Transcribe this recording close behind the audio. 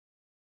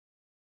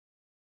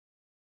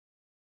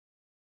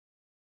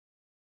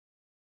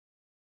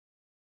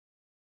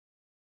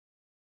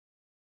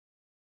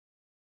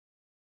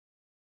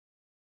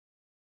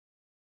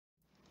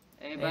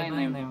Hey,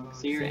 LandFox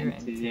here, and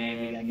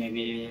today we got a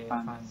video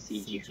from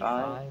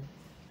CG5,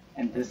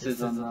 and this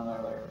is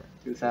another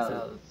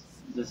 2000.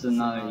 This is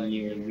another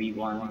year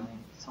rewind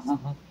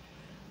song.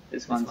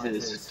 This one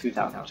says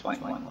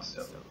 2021.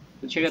 So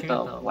check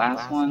out the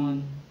last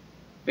one.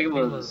 I think it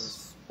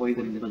was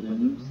Poison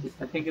Balloons.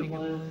 I think it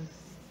was.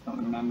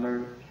 Don't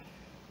remember.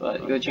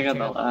 But go check out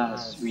the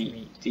last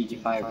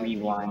CG5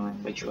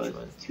 rewind, which was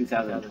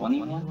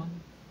 2021.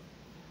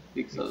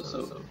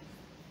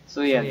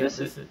 So yeah, this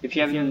is, if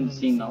you haven't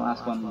seen the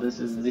last one, this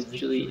is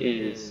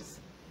literally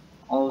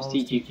all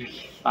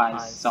CG5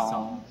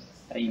 songs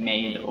that he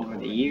made over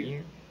the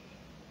year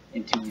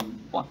into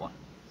one.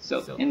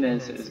 So in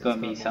this, it's going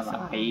to be some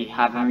I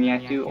haven't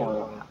reacted to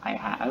or I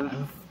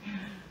have.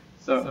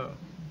 So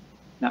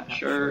not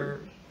sure.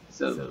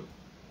 So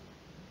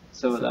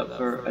without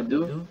further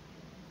ado,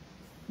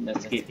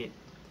 let's get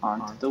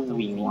on to the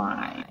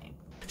rewind.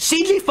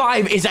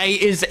 CG5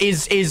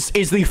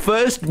 is the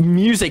first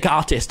music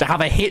artist to have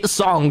a hit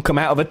song come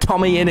out of a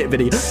Tommy Innit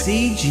video.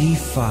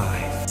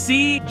 CG5.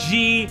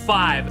 CG5.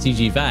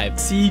 CG5.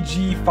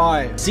 CG5.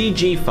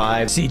 CG5.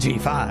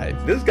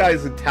 CG5. This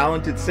guy's a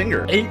talented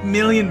singer. 8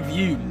 million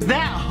views.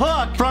 That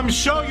hook from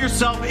Show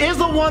Yourself is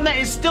the one that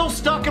is still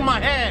stuck in my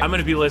head. I'm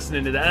gonna be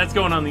listening to that. That's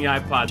going on the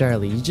iPod.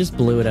 Charlie, you just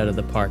blew it out of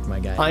the park, my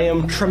guy. I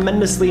am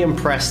tremendously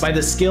impressed by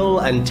the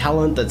skill and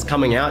talent that's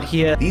coming out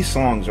here. These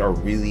songs are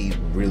really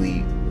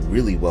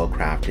well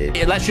crafted.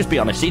 Yeah, let's just be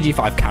honest,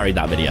 CG5 carried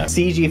that video.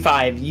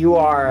 CG5, you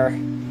are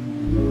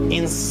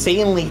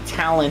insanely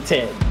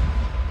talented.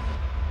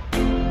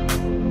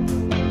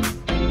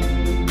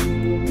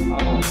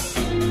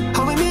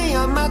 Holding me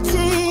on my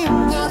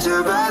team,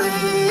 naturally.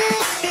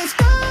 It's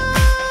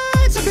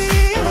good to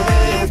be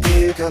alive.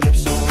 Dear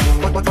Calypso,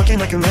 walking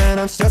like a man,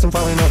 I'm stressed, I'm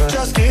falling over.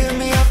 Just give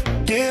me up,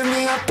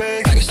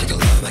 babe. I can stick a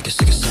love, I can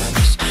stick a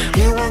sadness.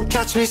 You won't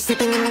catch me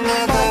sleeping in the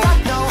nether.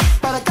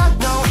 But I got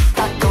no.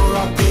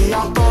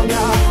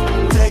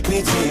 Take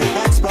me to your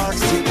Xbox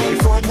to play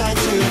Fortnite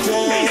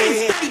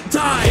today.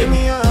 Time. Leave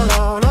me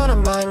alone on a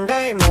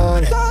Monday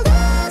morning.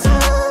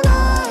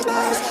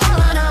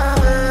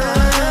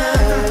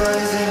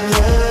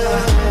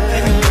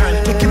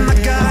 Picking my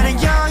gun and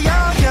yo.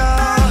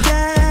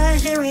 Yeah,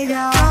 here we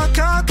go.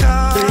 Go.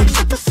 Big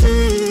ship the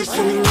sea,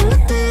 swimming in the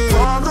deep.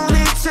 Follow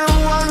me to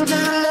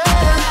Wonderland.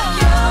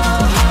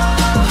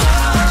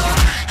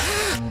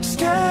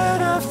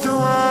 Scared of the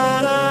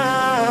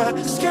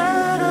water,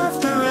 scared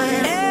of the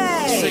rain.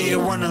 Hey. So you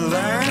wanna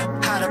learn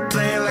how to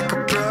play like a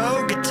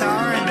pro,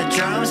 guitar and the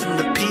drums and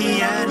the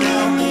piano.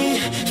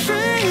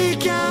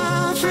 Freak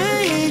out,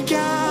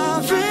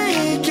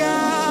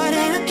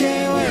 and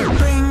okay, we'll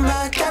bring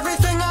back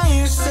everything I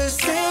used to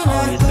sing.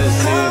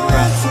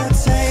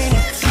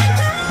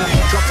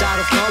 Dropped out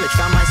of college,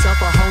 found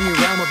myself a whole new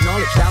realm of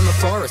knowledge. Down the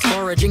forest,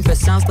 foraging for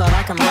sounds that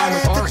I can rhyme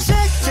with orange.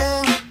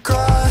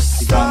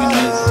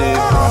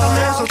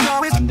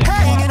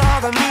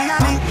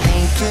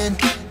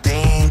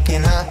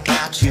 Thinking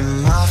about you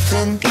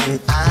often, and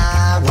I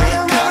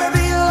will never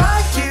be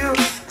like you,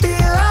 be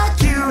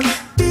like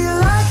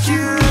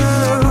you.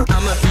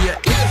 I'ma be a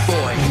it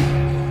boy.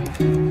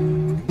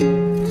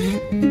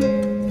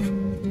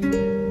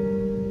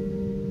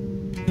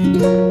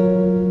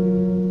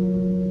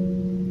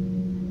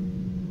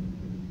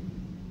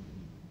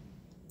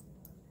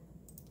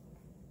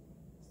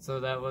 So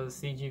that was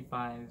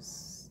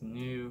CG5's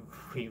new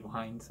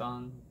rewind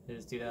song. This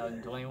is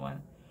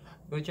 2021.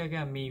 Go check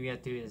out me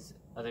react to his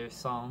other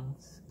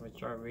songs,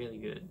 which are really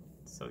good.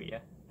 So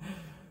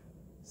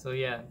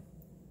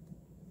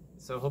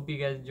hope you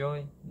guys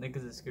enjoy. Link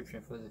in the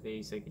description for this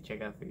video so you can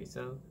check out for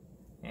yourself.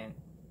 And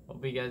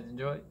hope you guys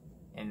enjoy.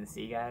 And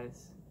see you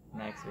guys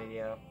next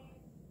video.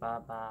 Bye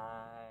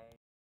bye.